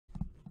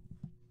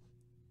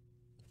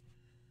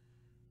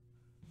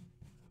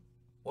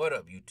What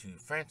up,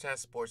 YouTube? Franchise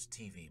Sports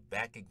TV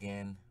back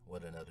again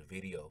with another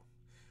video.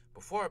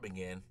 Before I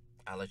begin,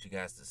 I'll let you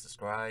guys to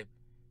subscribe,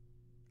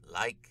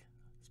 like,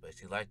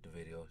 especially like the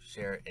video,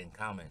 share, and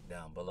comment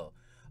down below.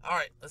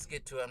 Alright, let's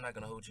get to it. I'm not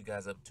going to hold you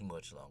guys up too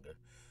much longer.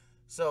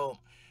 So,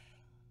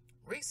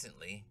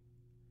 recently,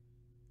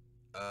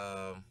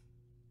 I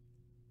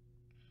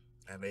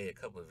made a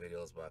couple of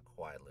videos about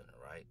Kawhi Leonard,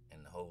 right?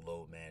 And the whole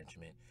load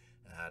management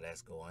and how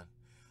that's going.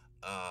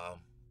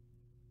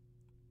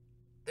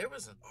 There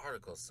was an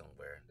article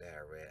somewhere that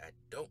I read. I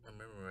don't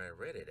remember where I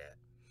read it at.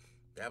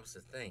 That was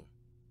the thing,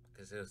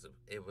 because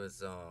it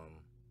was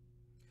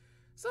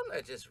something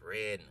I just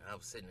read, and I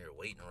was sitting there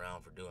waiting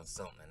around for doing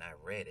something, and I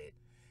read it,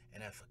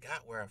 and I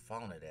forgot where I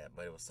found it at.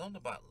 But it was something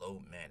about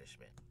load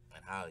management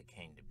and how it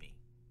came to be.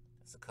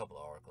 There's a couple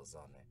of articles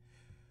on there,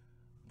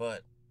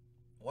 but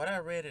what I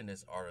read in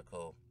this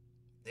article,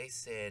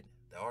 the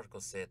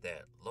article said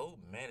that load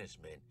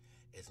management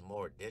is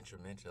more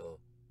detrimental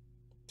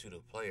to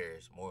the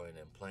players more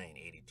than playing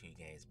 82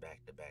 games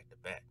back to back to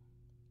back.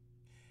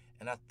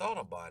 And I thought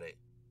about it,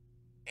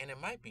 and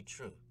it might be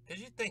true.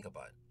 Because you think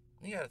about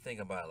it. You got to think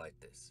about it like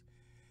this.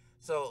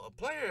 So a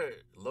player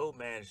load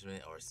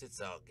management or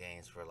sits out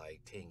games for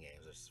like 10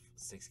 games or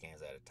 6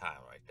 games at a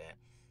time like that.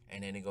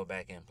 And then they go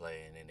back and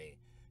play, and then they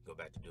go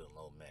back to doing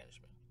load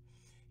management.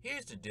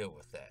 Here's the deal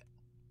with that.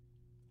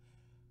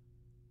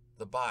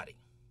 The body.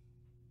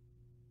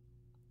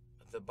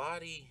 The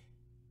body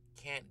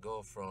can't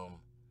go from,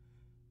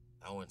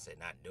 I wouldn't say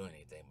not doing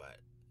anything, but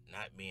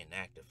not being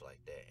active like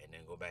that and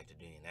then go back to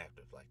being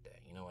active like that.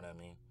 You know what I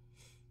mean?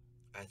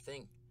 I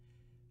think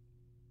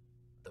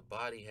the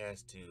body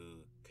has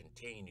to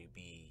continue to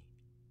be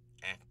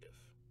active.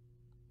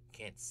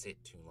 Can't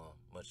sit too long,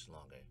 much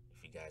longer.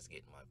 If you guys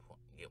get my point,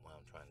 get what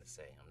I'm trying to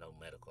say. I'm no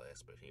medical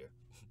expert here.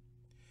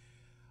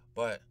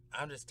 But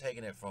I'm just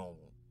taking it from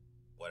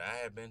what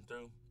I have been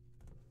through.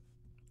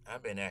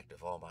 I've been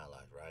active all my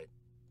life, right?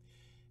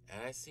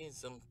 And I've seen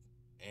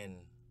and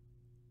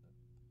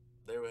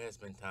there has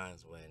been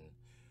times when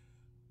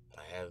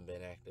I haven't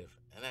been active,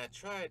 and I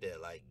tried to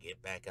like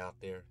get back out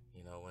there,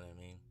 you know what I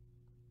mean?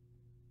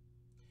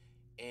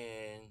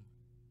 And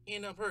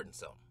end up hurting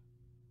something.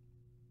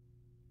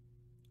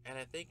 And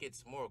I think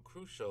it's more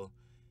crucial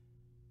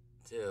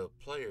to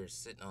players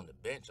sitting on the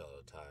bench all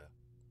the time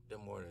than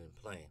more than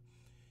playing.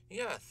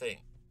 You gotta think.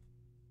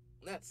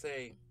 Let's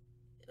say,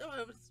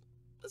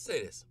 let's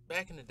say this.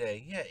 Back in the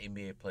day, you had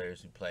NBA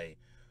players who played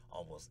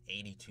almost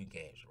 82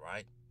 games,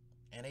 right?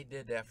 And they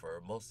did that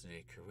for most of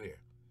their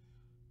career.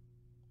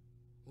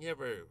 You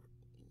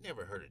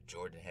never heard of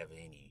Jordan having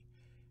any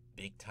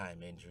big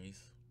time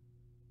injuries.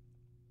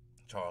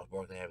 Charles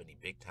Barkley having any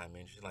big time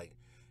injuries. Like,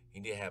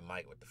 he did have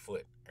Mike with the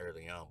foot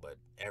early on, but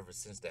ever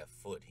since that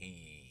foot,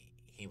 he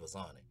was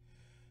on it.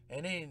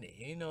 And then,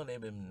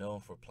 they've been known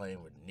for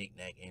playing with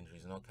knick-knack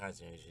injuries and all kinds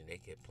of injuries, and they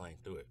kept playing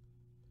through it.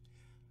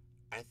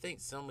 I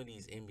think some of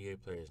these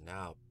NBA players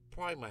now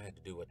probably might have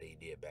to do what they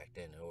did back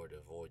then in order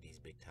to avoid these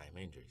big time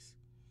injuries.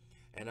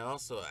 And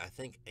also, I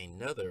think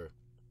another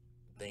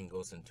thing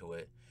goes into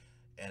it,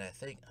 and I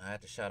think I have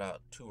to shout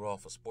out Too Raw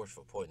for Sports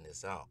for pointing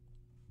this out.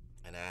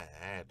 And I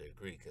have to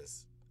agree,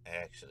 because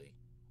actually,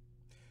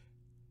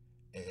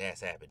 it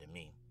has happened to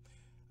me.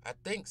 I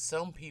think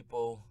some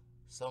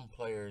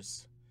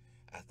players,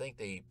 I think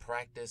they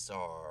practice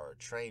or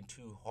train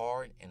too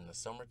hard in the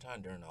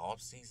summertime during the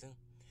off season,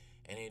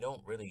 and they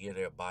don't really give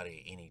their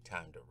body any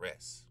time to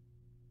rest,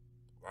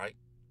 right?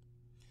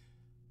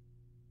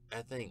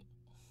 I think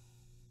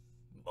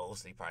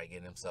mostly probably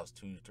getting themselves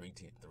 3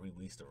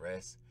 weeks to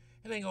rest,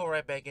 and then go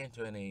right back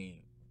into it, and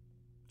they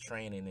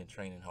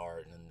training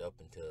hard and up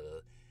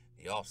until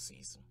the off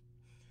season.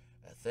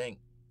 I think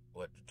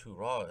what Too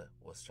Raw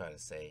was trying to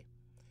say,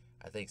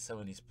 I think some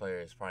of these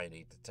players probably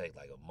need to take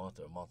like a month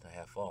or a month and a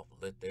half off,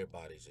 let their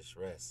bodies just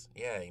rest.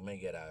 Yeah, you may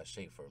get out of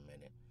shape for a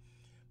minute,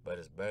 but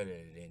it's better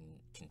than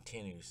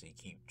continuously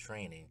keep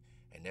training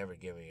and never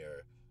giving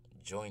your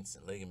joints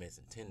and ligaments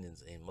and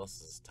tendons and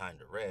muscles time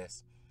to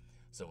rest.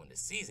 So when the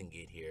season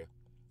get here,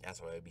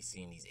 that's why I be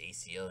seeing these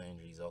ACL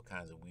injuries, all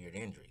kinds of weird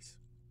injuries.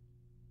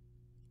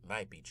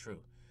 Might be true.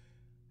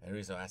 And the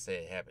reason why I say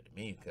it happened to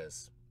me,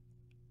 because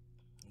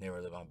I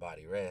never let my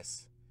body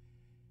rest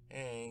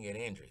and get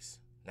injuries.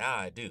 Now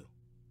I do,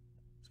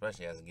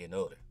 especially as I'm getting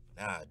older.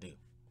 Now I do.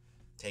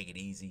 Take it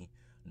easy,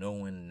 know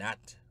when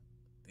not.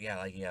 You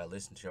gotta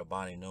listen to your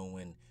body, know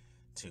when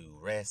to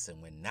rest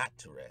and when not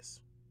to rest.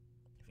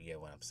 If you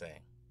get what I'm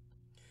saying.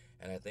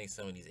 And I think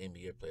some of these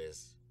NBA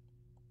players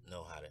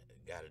know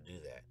gotta do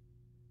that.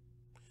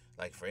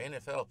 Like for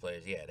NFL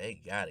players, yeah, they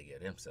gotta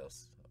give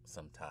themselves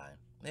some time.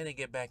 Then they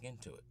get back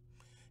into it.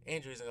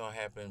 Injuries are gonna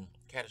happen.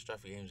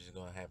 Catastrophic injuries are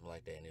gonna happen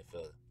like the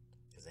NFL,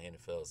 because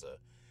the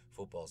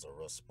football's a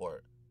real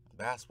sport.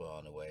 Basketball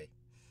on the way.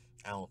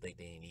 I don't think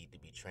they need to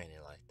be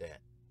training like that.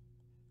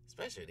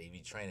 Especially if they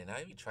be training. Now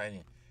they be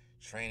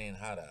training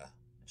how to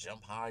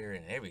jump higher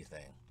and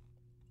everything.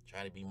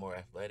 Try to be more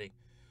athletic.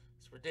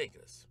 It's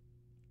ridiculous.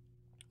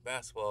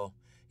 Basketball,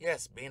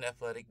 yes, being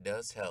athletic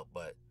does help,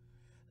 but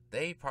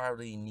they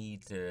probably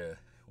need to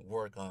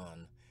work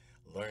on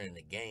learning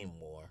the game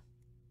more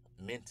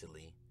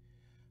mentally.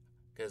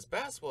 Because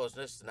basketball is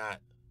just not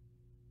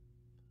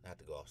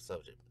to go off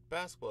subject,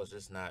 basketball is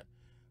just not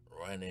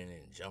running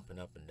and jumping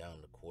up and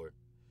down the court.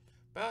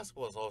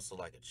 Basketball is also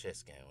like a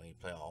chess game when you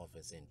play on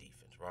offense and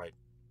defense, right?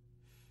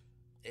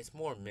 It's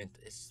more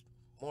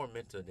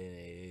mental than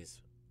it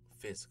is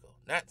physical.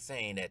 Not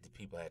saying that the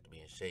people have to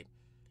be in shape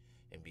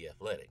and be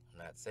athletic.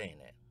 I'm not saying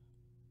that.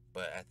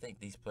 But I think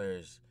these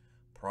players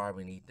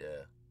probably need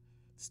to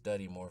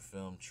study more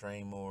film,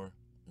 train more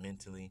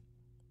mentally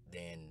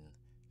than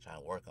trying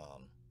to work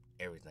on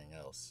everything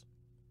else.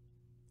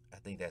 I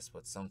think that's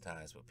what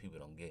people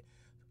don't get,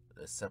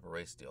 that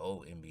separates the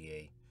old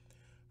NBA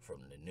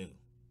from the new.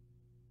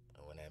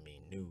 And when I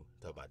mean new,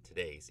 I'm talking about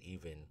today's,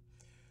 even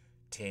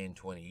 10,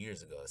 20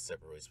 years ago, it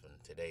separates from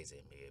today's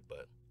NBA.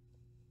 But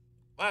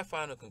my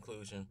final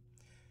conclusion,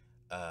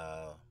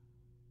 uh,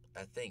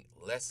 I think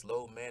less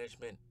load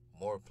management,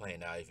 more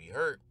playing. Now, if you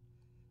hurt,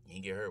 you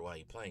can get hurt while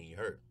you're playing, you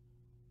hurt.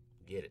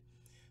 Get it.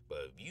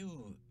 But if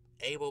you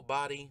able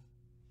body,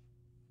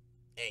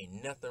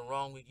 ain't nothing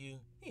wrong with you,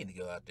 you need to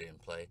go out there and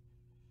play.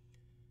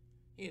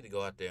 You need to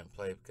go out there and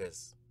play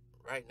because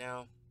right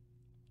now,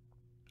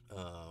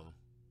 um,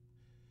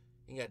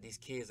 you got these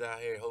kids out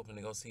here hoping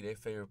to go see their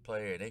favorite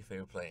player, and their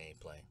favorite player ain't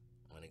playing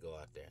when they go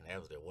out there. And that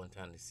was their one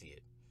time to see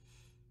it.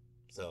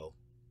 So,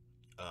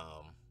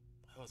 I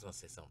was going to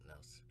say something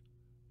else.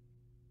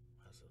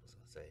 I was going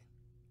to say.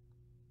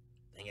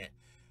 Dang it.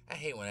 I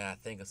hate when I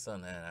think of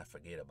something and I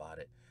forget about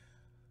it.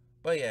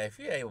 But yeah, if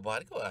you're able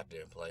bodied, go out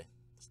there and play.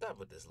 Stop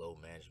with this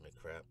load management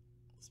crap.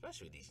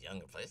 Especially with these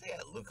younger players. They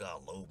got to look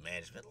on load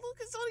management. Look,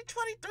 it's only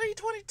 23,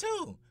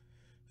 22.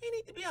 We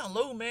need to be on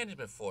load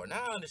management for it.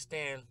 Now I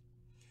understand.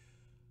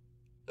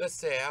 Let's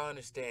say I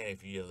understand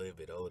if you're a little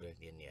bit older,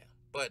 then yeah.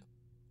 But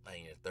like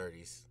in your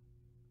 30s,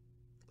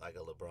 like a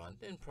LeBron,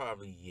 then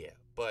probably yeah.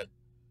 But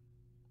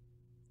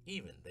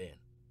even then,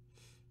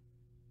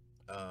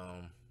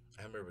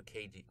 I remember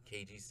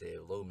KG said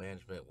load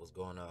management was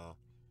going on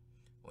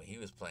when he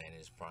was playing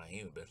his prime.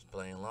 He was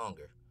playing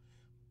longer.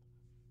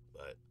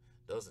 But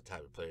those are the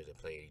type of players that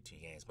play 82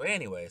 games. But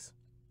anyways,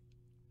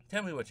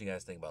 tell me what you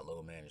guys think about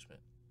load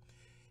management.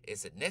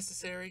 Is it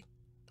necessary,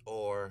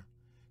 or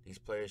these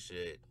players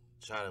should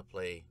try to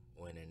play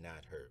when they're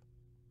not hurt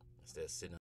instead of sitting